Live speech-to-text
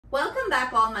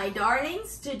back, all my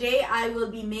darlings. Today I will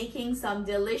be making some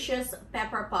delicious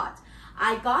pepper pot.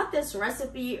 I got this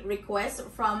recipe request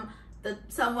from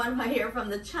someone here from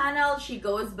the channel. She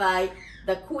goes by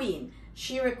the Queen.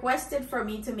 She requested for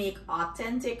me to make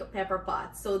authentic pepper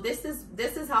pot. So this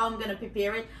is how I'm gonna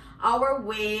prepare it our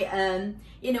way.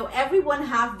 You know, everyone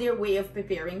have their way of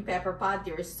preparing pepper pot.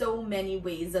 There are so many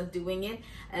ways of doing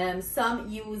it. Some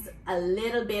use a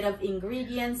little bit of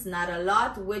ingredients, not a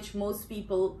lot, which most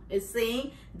people is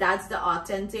saying that's the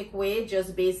authentic way.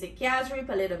 Just basic Casareep,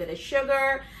 a little bit of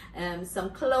sugar,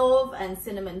 some clove and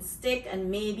cinnamon stick,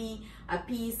 and maybe a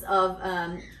piece of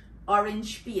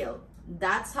orange peel.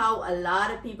 That's how a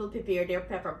lot of people prepare their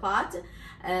pepper pot.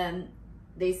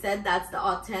 They said that's the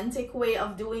authentic way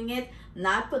of doing it,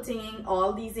 not putting in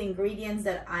all these ingredients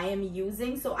that I am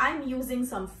using. So I'm using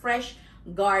some fresh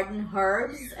garden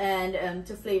herbs and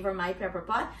to flavor my pepper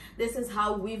pot. This is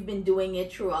how we've been doing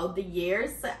it throughout the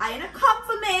years. So I ain't come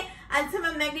for me and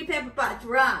some make the pepper pot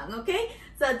wrong, okay?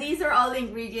 So these are all the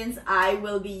ingredients I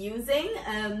will be using.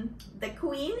 The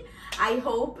Queen, I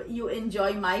hope you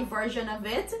enjoy my version of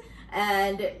it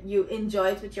and you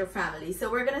enjoy it with your family.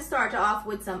 So we're gonna start off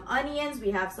with some onions.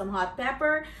 We have some hot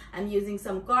pepper. I'm using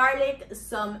some garlic,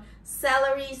 some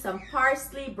celery, some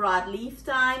parsley, broadleaf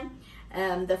thyme,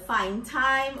 the fine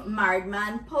thyme, marred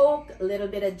man poke, a little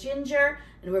bit of ginger,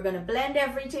 and we're gonna blend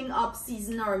everything up,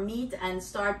 season our meat, and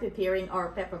start preparing our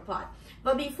pepper pot.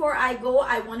 But before I go,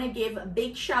 I want to give a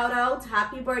big shout out.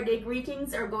 Happy birthday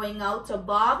greetings are going out to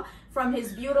Bob from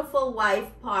his beautiful wife,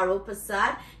 Paro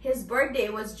Passad. His birthday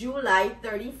was July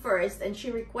 31st, and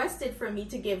she requested for me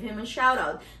to give him a shout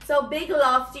out. So big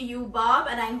love to you, Bob,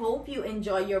 and I hope you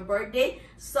enjoy your birthday.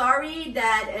 Sorry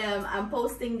that I'm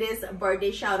posting this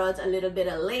birthday shout out a little bit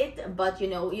late, but you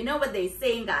know what they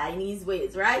say in Guyanese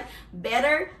ways, right?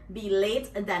 Better be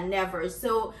late than never.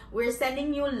 So we're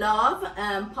sending you love,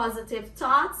 positive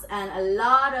thoughts, and a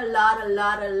lot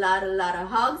of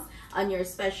hugs on your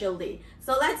special day.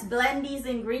 So let's blend these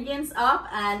ingredients up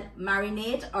and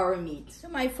marinate our meat. To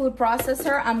my food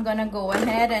processor, I'm gonna go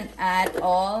ahead and add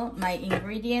all my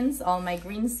ingredients, all my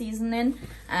green seasoning,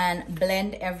 and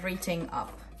blend everything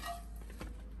up.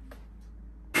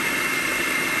 So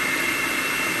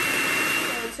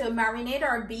to marinate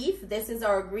our beef, this is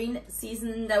our green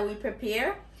seasoning that we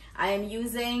prepare. I am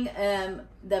using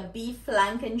the beef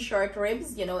flank and short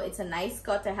ribs. You know, it's a nice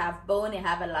cut to have bone. It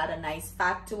have a lot of nice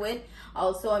fat to it.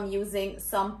 Also, I'm using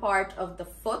some part of the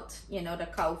foot, you know, the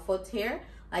cow foot here,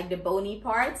 like the bony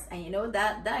parts. And you know,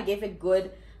 that give it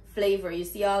good flavor. You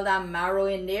see all that marrow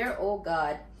in there? Oh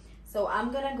God. So I'm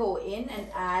gonna go in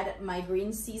and add my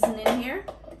green seasoning here.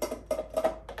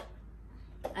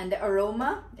 And the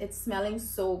aroma, it's smelling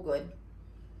so good.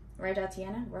 Right,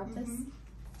 Tatiana? Rub this.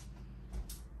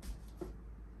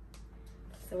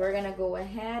 So we're gonna go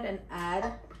ahead and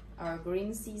add our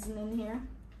green seasoning here.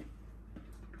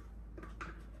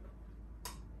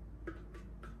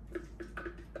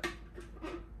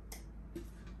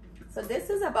 So this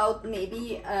is about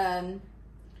maybe, I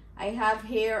have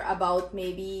here about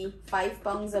maybe 5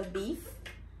 pounds of beef.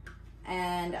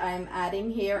 And I'm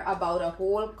adding here about a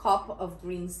whole cup of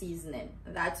green seasoning.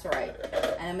 That's right.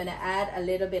 And I'm gonna add a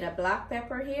little bit of black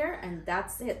pepper here, and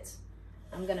that's it.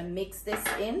 I'm gonna mix this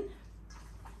in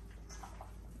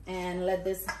and let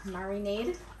this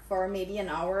marinate for maybe an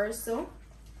hour or so,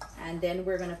 and then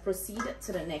we're gonna proceed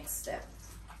to the next step.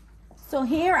 So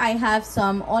here I have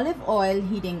some olive oil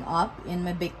heating up in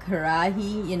my big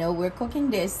karahi. You know, we're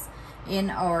cooking this in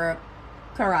our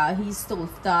karahi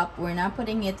stove top. We're not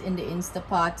putting it in the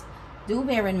Instapot. Do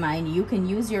bear in mind, you can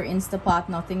use your Instapot,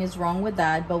 nothing is wrong with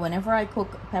that, but whenever I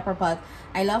cook pepper pot,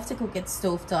 I love to cook it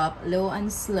stovetop, low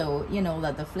and slow, you know,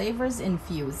 let the flavors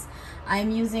infuse.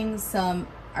 I'm using some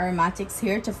aromatics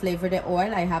here to flavor the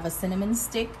oil. I have a cinnamon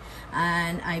stick,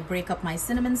 and I break up my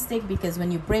cinnamon stick because when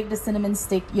you break the cinnamon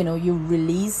stick, you know, you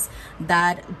release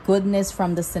that goodness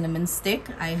from the cinnamon stick.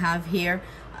 I have here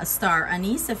a star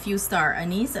anise, a few star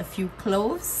anise, a few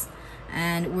cloves,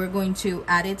 and we're going to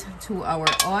add it to our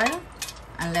oil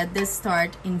and let this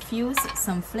start infuse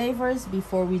some flavors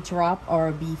before we drop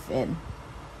our beef in.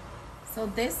 So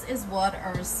this is what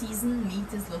our seasoned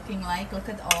meat is looking like. Look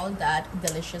at all that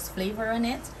delicious flavor in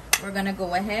it. We're gonna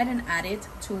go ahead and add it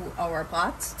to our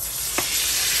pot.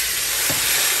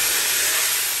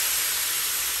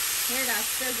 Hear that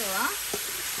sizzle, huh?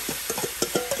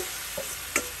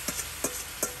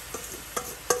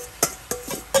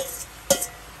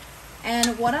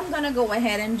 And what I'm gonna go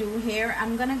ahead and do here,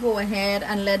 I'm gonna go ahead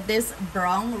and let this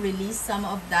brown release some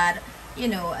of that, you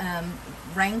know,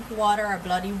 rank water or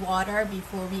bloody water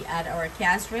before we add our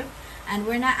Casareep. And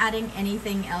we're not adding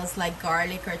anything else like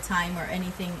garlic or thyme or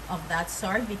anything of that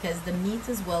sort because the meat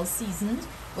is well seasoned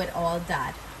with all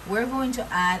that. We're going to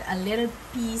add a little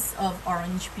piece of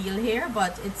orange peel here,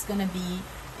 but it's gonna be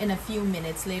in a few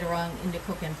minutes later on in the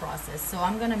cooking process. So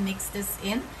I'm gonna mix this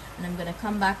in and I'm gonna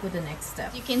come back with the next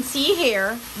step. You can see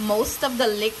here, most of the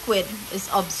liquid is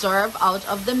absorbed out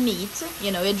of the meat.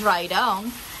 You know, it dry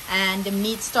down and the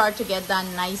meat start to get that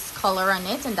nice color on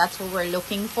it, and that's what we're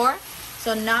looking for.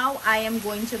 So now I am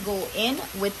going to go in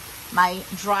with my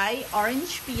dry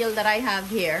orange peel that I have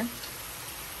here.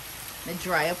 I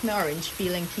dry up my orange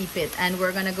peel and keep it. And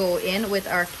we're gonna go in with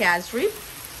our Casareep.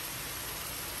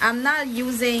 I'm not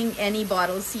using any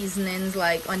bottle seasonings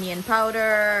like onion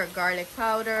powder, garlic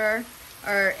powder,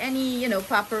 or any, you know,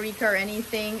 paprika or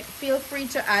anything. Feel free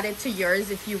to add it to yours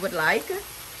if you would like.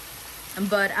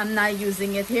 But I'm not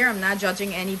using it here. I'm not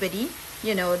judging anybody.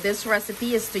 You know, this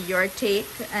recipe is to your take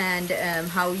and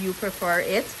how you prefer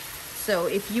it. So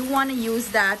if you want to use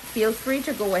that, feel free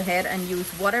to go ahead and use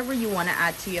whatever you want to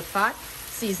add to your pot.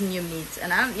 Season your meats.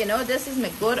 And you know, this is my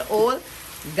good old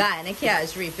Guyana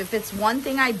Casareep. If it's one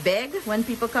thing I beg when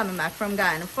people coming back from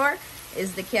Guyana for,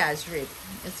 is the Casareep.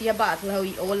 You see a bottle how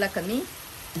he old like me.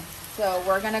 So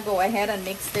we're gonna go ahead and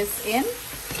mix this in.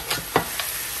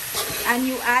 And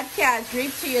you add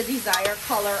Casareep to your desired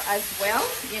color as well.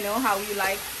 You know, how you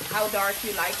like, how dark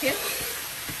you like it.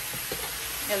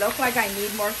 It looks like I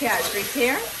need more Casareep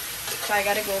here, so I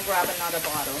gotta go grab another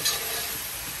bottle.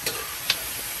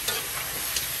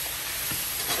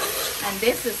 And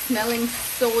this is smelling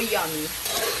so yummy.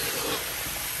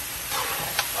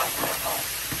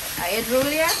 Are you through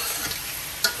yet?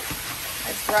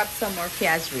 Let's grab some more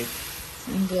Casareep.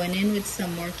 I'm going in with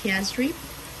some more Casareep.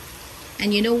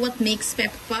 And you know what makes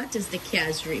pepper pot is the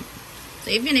Casareep.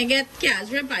 So if you don't get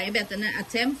Casareep, I better not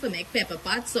attempt to make pepper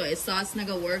pot. Soy sauce not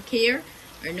gonna work here,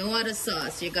 or no other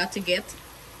sauce. You got to get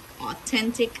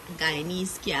authentic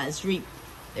Guyanese Casareep,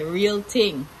 the real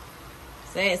thing.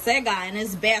 Say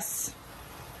Guyana's best.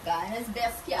 Guyana's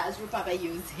best Casareep I've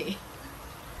used here.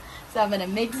 So I'm gonna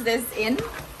mix this in,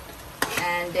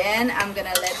 and then I'm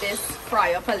gonna let this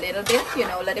fry up a little bit. You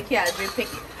know, let the Casareep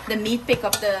the meat pick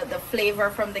up the flavor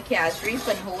from the Casareep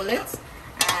and hold it.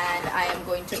 And I am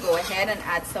going to go ahead and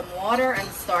add some water and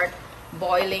start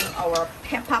boiling our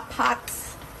pepper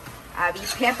pots. Abby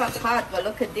pepper pot, but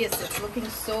look at this, it's looking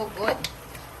so good.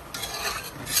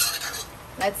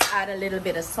 Let's add a little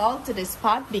bit of salt to this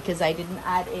pot because I didn't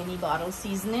add any bottle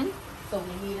seasoning, so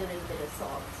we need a little bit of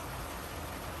salt.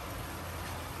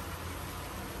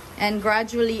 And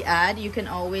gradually add. You can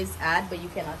always add, but you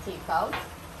cannot take out.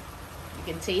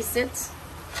 You can taste it.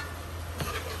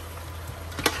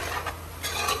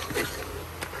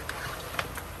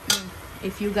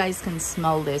 If you guys can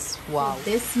smell this, wow.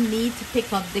 This meat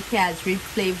pick up the Casareep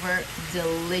flavor,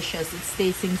 delicious. It's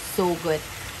tasting so good.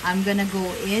 I'm gonna go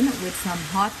in with some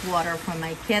hot water from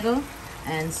my kettle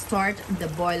and start the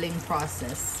boiling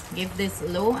process. Give this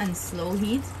low and slow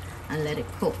heat and let it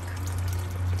cook.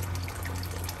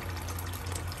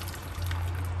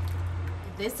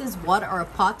 This is what our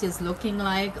pot is looking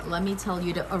like. Let me tell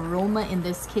you, the aroma in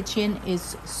this kitchen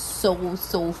is so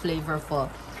flavorful.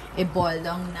 It boiled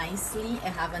down nicely.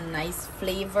 It have a nice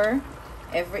flavor.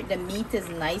 The meat is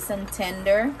nice and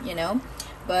tender, you know.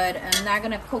 But I'm not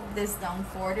gonna cook this down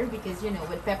further because, you know,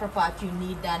 with pepper pot you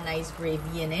need that nice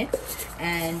gravy in it.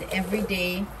 And every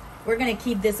day we're gonna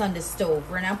keep this on the stove.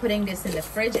 We're not putting this in the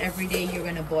fridge. Every day you're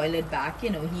gonna boil it back,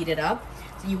 you know, heat it up.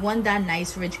 So you want that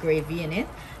nice rich gravy in it.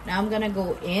 Now I'm gonna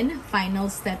go in, final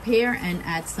step here, and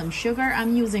add some sugar.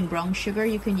 I'm using brown sugar.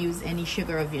 You can use any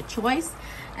sugar of your choice.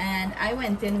 And I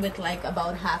went in with like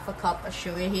about half a cup of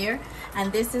sugar here.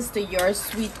 And this is to your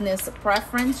sweetness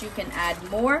preference. You can add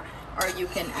more or you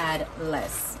can add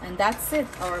less. And that's it.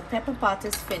 Our pepper pot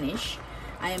is finished.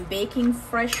 I am baking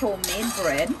fresh homemade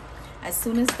bread. As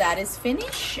soon as that is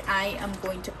finished, I am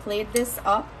going to plate this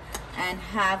up and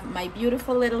have my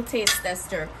beautiful little taste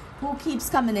tester who keeps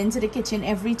coming into the kitchen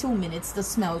every 2 minutes to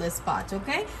smell this pot,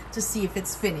 okay, to see if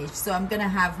it's finished. So I'm gonna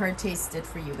have her taste it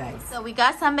for you guys. So we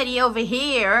got somebody over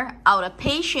here out of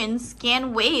patience,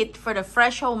 can't wait for the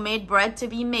fresh homemade bread to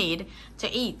be made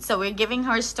to eat. So we're giving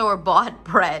her store-bought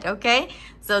bread, okay?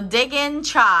 So dig in,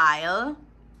 child.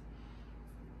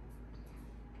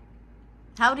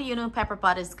 How do you know pepper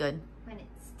pot is good? When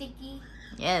it's sticky.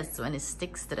 Yes, when it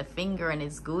sticks to the finger and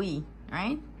it's gooey,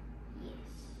 right? Yes.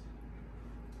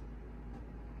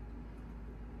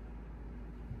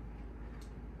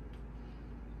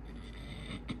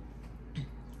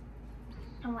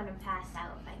 I want to pass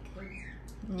out if I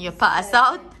could. You pass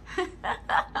out?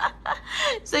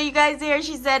 So you guys hear,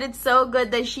 she said it's so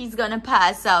good that she's gonna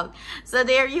pass out. So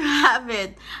there you have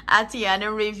it,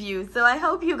 Atiana review. So I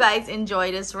hope you guys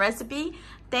enjoy this recipe.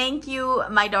 Thank you,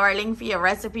 my darling, for your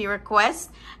recipe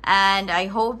request. And I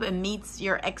hope it meets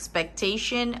your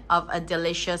expectation of a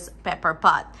delicious pepper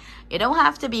pot. You don't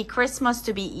have to be Christmas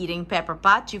to be eating pepper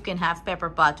pot. You can have pepper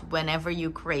pot whenever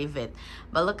you crave it.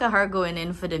 But look at her going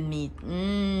in for the meat.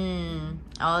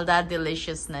 All that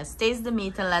deliciousness. Taste the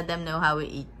meat and let them know how we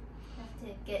eat. Have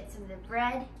to get some of the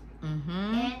bread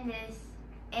and this,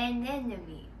 and then the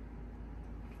meat.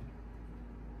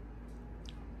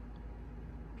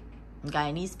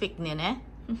 Guyanese picnic, eh?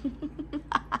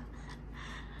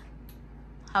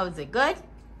 How is it? Good?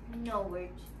 No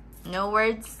words. No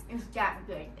words? It's that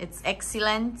good. It's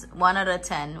excellent. 1 out of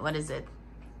 10. What is it?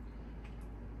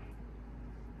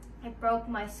 I broke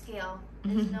my scale.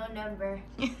 There's no number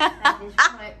at this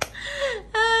point.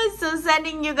 So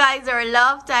sending you guys our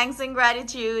love, thanks, and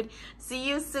gratitude. See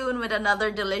you soon with another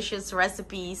delicious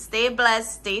recipe. Stay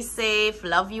blessed, stay safe.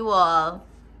 Love you all.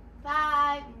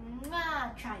 Bye.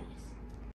 Mwah. Try this.